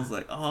 And I was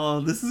like, oh,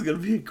 this is gonna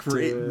be a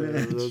great Dude,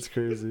 match. That's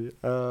crazy.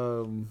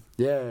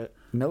 Yeah,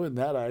 knowing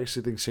that, I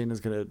actually think Shayna's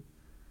gonna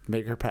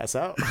make her pass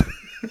out.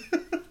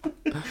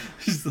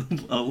 She's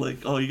like,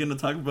 oh, you're gonna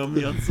talk about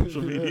me on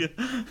social media?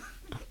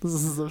 This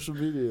is social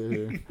media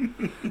here.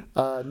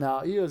 Now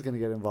Io's gonna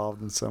get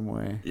involved in some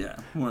way, Yeah,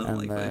 more than and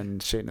likely. then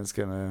Shayna's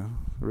gonna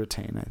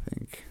retain. I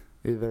think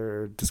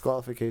either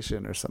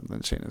disqualification or something.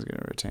 Shayna's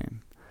gonna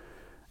retain.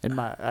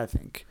 I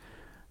think.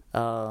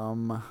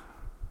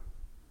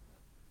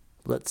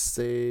 Let's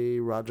say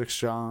Roderick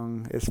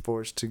Strong is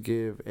forced to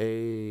give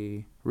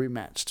a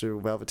rematch to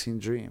Velveteen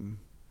Dream.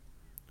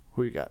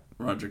 Who you got?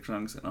 Roderick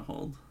Strong's gonna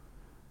hold.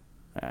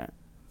 All right.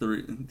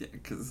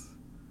 Because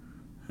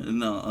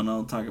no, and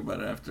I'll talk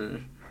about it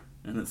after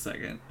in a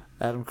second.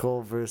 Adam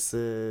Cole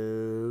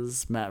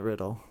versus Matt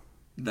Riddle.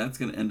 That's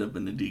gonna end up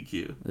in a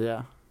DQ,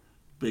 Yeah.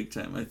 big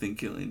time. I think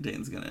Killian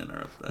Dane's gonna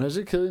interrupt that.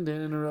 Imagine Killian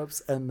Dane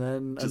interrupts and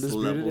then Just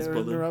Undisputed levels, Era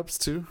brother. interrupts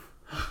too.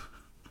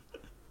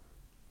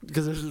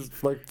 Because there's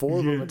just like four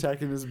of them Yeah.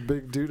 attacking this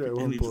big dude at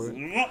one And he point.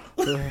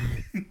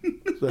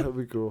 That would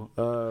be cool.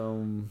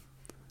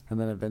 And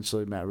then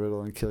eventually Matt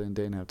Riddle and Killian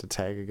Dane have to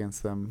tag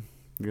against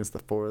the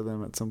four of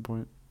them at some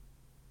point.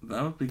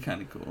 that would be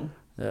kind of cool.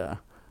 Yeah.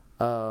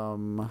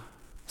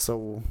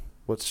 So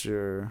what's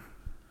your...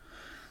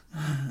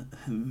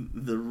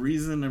 The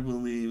reason I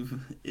believe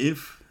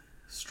if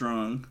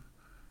Strong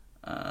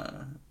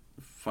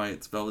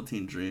fights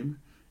Velveteen Dream,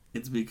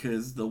 it's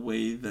because the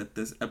way that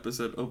this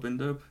episode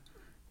opened up,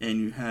 and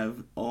you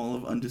have all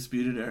of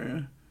Undisputed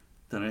Era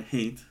that I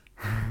hate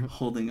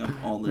holding up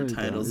all their You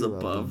don't, titles you love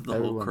above them. the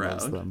whole Everyone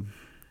loves crowd. them.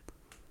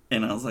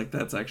 And I was like,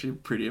 that's actually a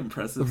pretty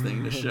impressive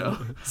thing to show.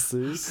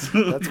 See?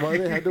 That's why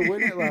they had to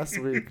win it last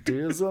week,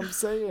 dude. That's what I'm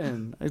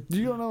saying.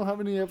 You don't know how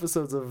many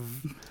episodes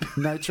of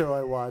Nitro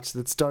I watched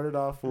that started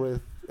off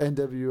with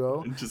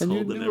NWO, Just and you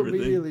holding knew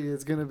everything. immediately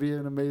it's going to be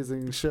an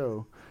amazing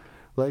show.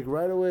 Like,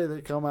 right away,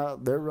 they come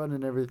out, they're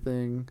running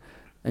everything,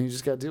 and you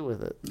just got to deal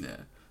with it. Yeah.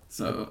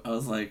 So I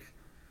was like,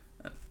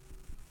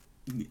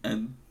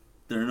 and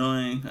they're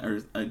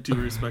annoying. I do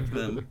respect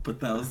them, but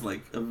that was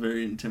like a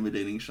very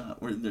intimidating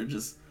shot where they're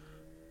just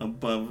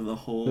above the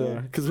whole Yeah,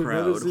 because we've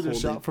crowd never seen a holding.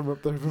 shot from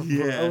up there before.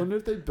 Yeah. I wonder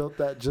if they built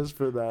that just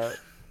for that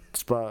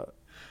spot,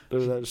 or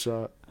that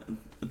shot.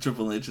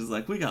 Triple H is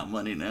like, we got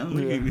money now.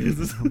 We Yeah. can use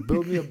this."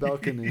 Build me a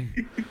balcony.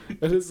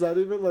 And it's not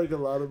even like a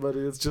lot of money.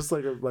 It's just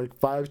like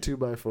 5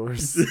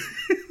 2x4s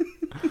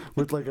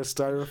with like a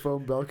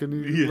styrofoam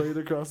balcony Yeah. laid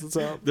across the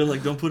top. They're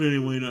like, don't put any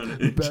weight on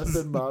it. Beth Just-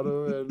 and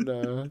Mato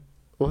and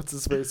what's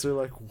his face? They're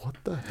like, what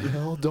the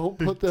hell? Don't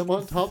put them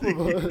on top of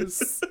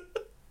us.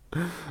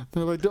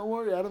 They're like, don't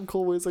worry. Adam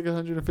Cole weighs like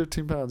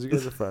 115 pounds. You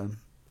guys are fine.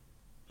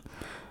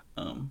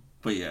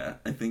 But yeah,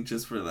 I think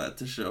just for that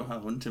to show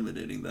how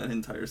intimidating that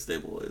entire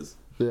stable is,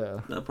 Yeah.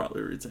 they'll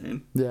probably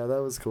retain. Yeah,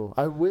 that was cool.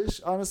 I wish,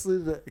 honestly,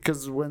 that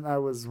because when I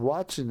was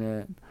watching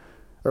it,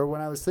 or when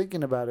I was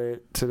thinking about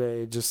it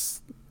today,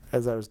 just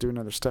as I was doing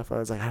other stuff, I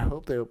was like, I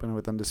hope they open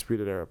with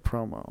Undisputed Era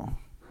promo.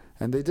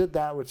 And they did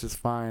that, which is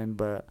fine,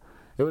 but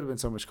it would have been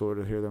so much cooler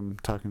to hear them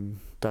talking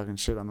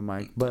shit on the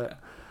mic. But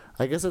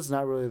I guess it's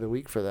not really the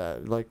week for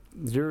that. Like,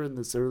 you're in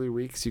this early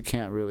weeks, you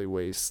can't really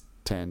waste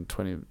 10,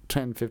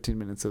 15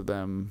 minutes of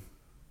them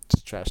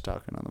just trash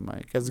talking on the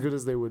mic. As good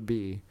as they would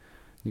be,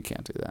 you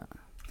can't do that.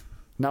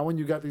 Not when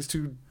you got these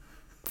two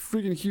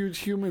freaking huge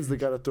humans that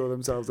got to throw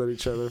themselves at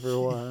each other for a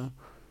while.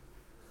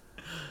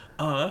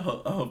 I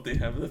hope they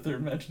have the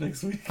third match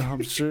next week.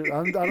 I'm sure.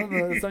 I don't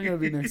know. It's not gonna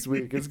be next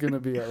week. It's gonna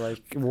be at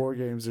like War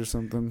Games or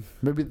something.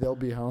 Maybe they'll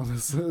be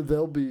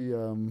they'll be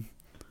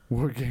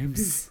War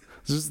Games.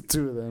 Just the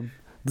two of them.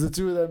 The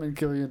two of them and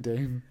Killian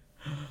Dane.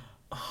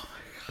 Oh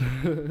my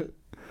god.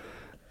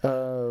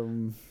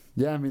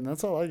 Yeah, I mean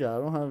that's all I got.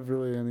 I don't have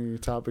really any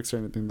topics or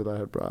anything that I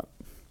had brought.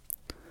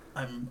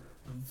 I'm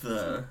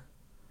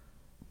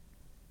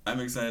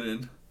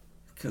excited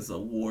because the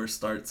war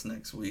starts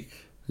next week.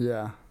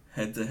 Yeah.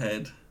 Head to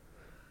head.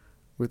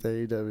 With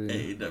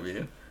AEW.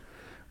 AEW.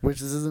 Which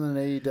this isn't an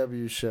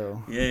AEW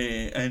show.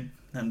 Yeah.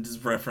 I'm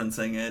just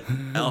referencing it.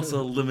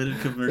 Also, limited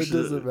It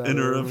commercial doesn't matter.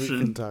 interruption.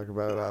 We can talk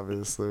about it,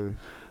 obviously.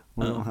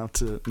 We don't have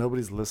to.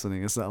 Nobody's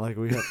listening. It's not like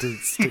we have to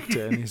stick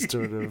to any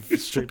sort of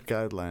strict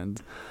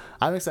guidelines.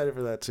 I'm excited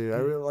for that too. I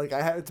really like.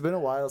 It's been a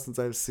while since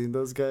I've seen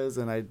those guys,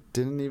 and I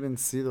didn't even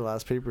see the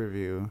last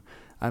pay-per-view.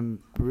 I'm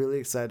really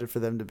excited for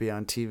them to be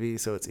on TV,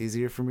 so it's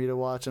easier for me to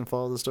watch and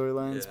follow the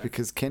storylines. Yeah.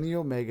 Because Kenny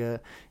Omega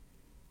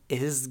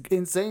is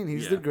insane.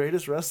 He's the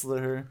greatest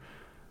wrestler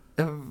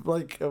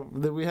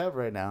that we have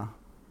right now.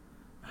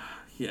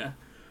 Yeah.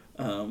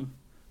 All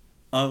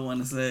I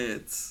want to say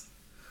it's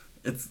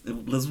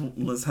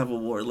let's have a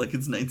war like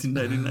it's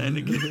 1999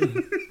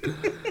 again.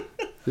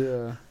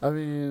 Yeah, I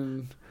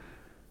mean,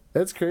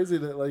 it's crazy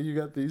that like you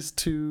got these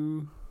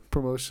two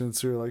promotions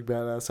who are like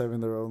badass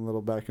having their own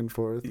little back and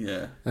forth.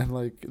 Yeah. And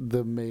like the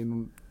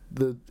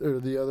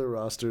other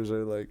rosters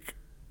are like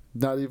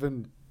not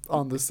even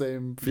on the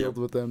same field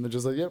with them. They're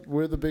just like, yep,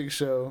 we're the big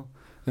show,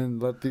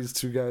 and let these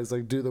two guys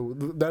like do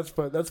the.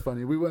 That's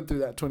funny. We went through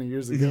that 20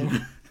 years ago.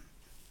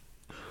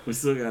 We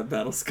still got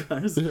battle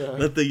scars. Yeah.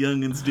 Let the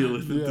youngins deal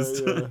with it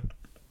this time.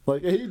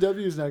 Like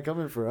AEW is not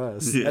coming for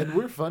us, Yeah. and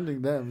we're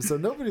funding them, so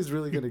nobody's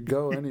really going to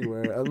go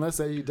anywhere unless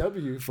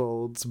AEW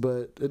folds.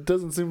 But it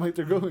doesn't seem like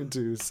they're going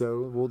to,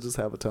 so we'll just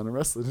have a ton of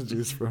wrestling to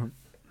choose from.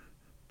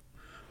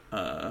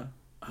 Oh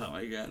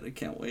my god, I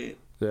can't wait.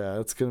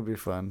 Yeah, it's going to be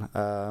fun.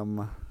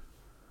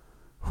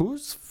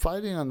 Who's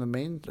fighting on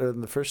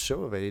the first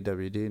show of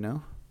AEW? Do you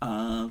know?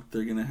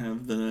 They're gonna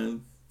have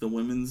the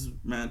women's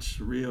match,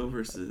 Rio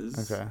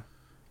versus. Okay.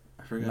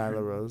 I forgot.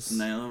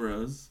 Nyla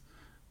Rose.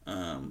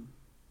 I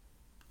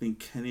think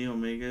Kenny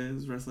Omega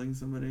is wrestling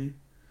somebody.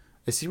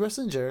 Is he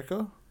wrestling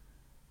Jericho?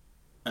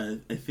 I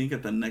think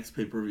at the next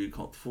pay-per-view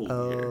called Full Gear.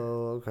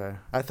 Oh, okay.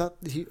 I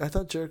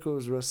thought Jericho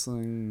was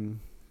wrestling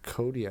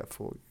Cody at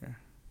Full Gear.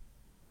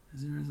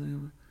 Is he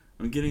wrestling?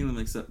 I'm getting them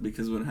mixed up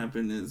because what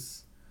happened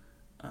is.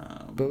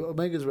 But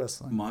Omega's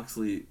wrestling.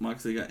 Moxley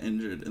got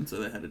injured, and so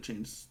they had to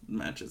change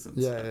matches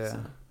and stuff. Yeah. So.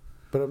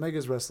 But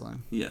Omega's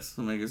wrestling. Yes,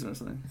 Omega's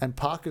wrestling. And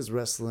Pac is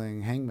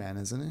wrestling Hangman,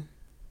 isn't he?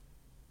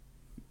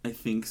 I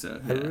think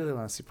so. I Yeah. really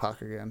want to see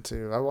Pac again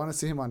too. I want to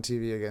see him on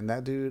TV again.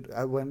 That dude,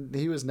 when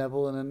he was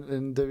Neville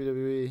in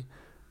WWE,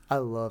 I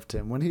loved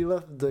him. When he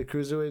left the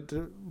cruiserweight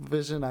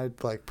division,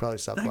 I'd like probably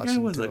stopped that watching.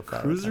 Guy was a 205 at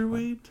that point.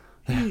 cruiserweight.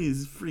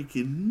 He's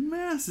freaking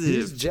massive.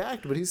 He's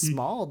jacked, but he's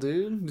small,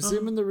 dude. You see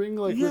him in the ring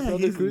like with other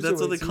cruiserweights.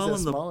 That's what they call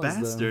him, the small as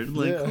them. bastard.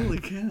 Like, holy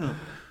cow.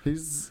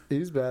 He's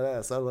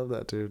badass. I love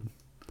that dude.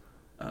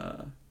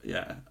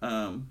 Yeah.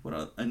 What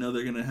else? I know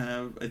they're gonna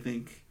have, I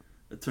think,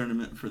 a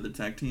tournament for the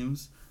tag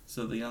teams.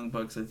 So the Young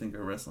Bucks, I think,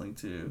 are wrestling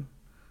too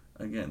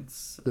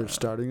against. They're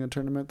starting a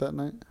tournament that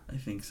night. I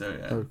think so.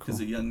 Yeah. Oh, cool. Because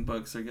the Young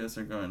Bucks, I guess,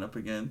 are going up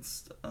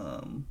against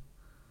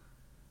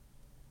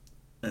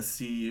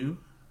SCU.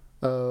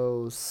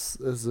 Oh, is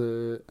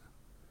it?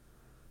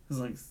 It's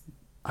like.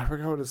 I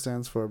forgot what it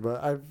stands for,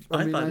 but I mean,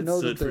 thought I know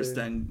it stood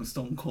that for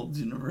Stone Cold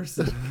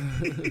University.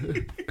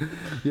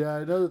 Yeah,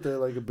 I know that they're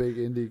like a big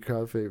indie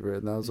crowd favorite,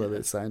 and that was why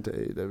they signed to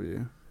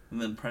AEW.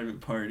 And then Private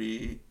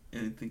Party,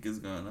 I think, is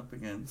going up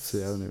against.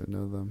 See, I don't even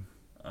know them.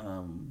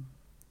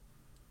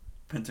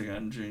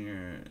 Pentagon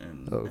Jr.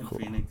 and cool.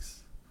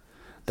 Phoenix.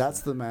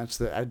 That's the match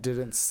that I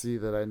didn't see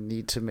that I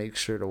need to make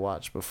sure to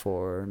watch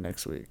before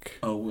next week.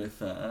 Oh,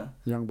 with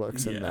Young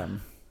Bucks and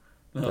them.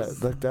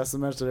 That That's the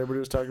match that everybody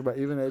was talking about.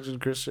 Even Edge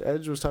and Christian.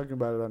 Edge was talking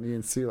about it on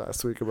ENC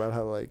last week about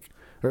how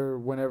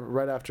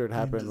right after it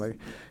happened,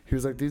 he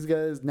was like, these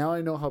guys. Now I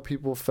know how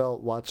people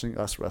felt watching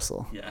us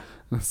wrestle. Yeah.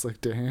 And it's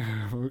like,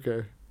 damn,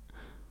 okay.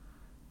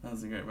 That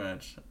was a great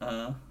match.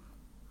 I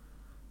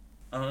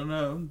don't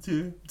know. I'm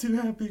too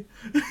happy.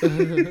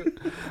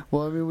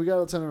 Well, I mean, we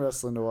got a ton of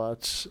wrestling to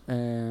watch,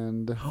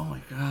 and Oh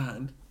my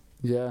god.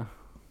 yeah,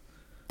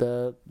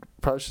 that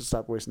probably should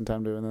stop wasting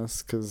time doing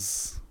this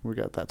because we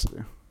got that to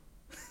do.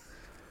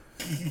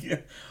 Yeah,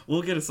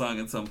 we'll get a song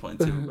at some point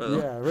too. But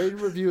Yeah, rate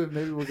and review it.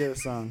 Maybe we'll get a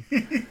song.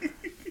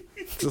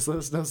 Just let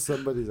us know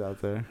somebody's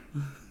out there.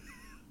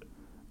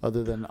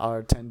 Other than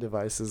our 10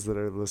 devices that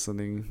are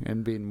listening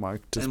and being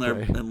marked and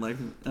display.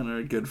 and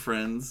our good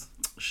friends.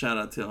 Shout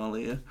out to all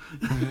of you.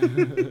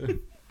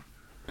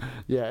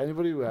 Yeah,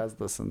 anybody who has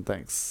listened,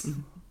 thanks.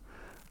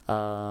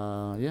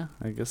 Yeah,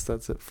 I guess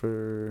that's it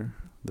for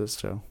this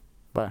show.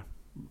 Bye.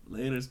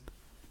 Laters.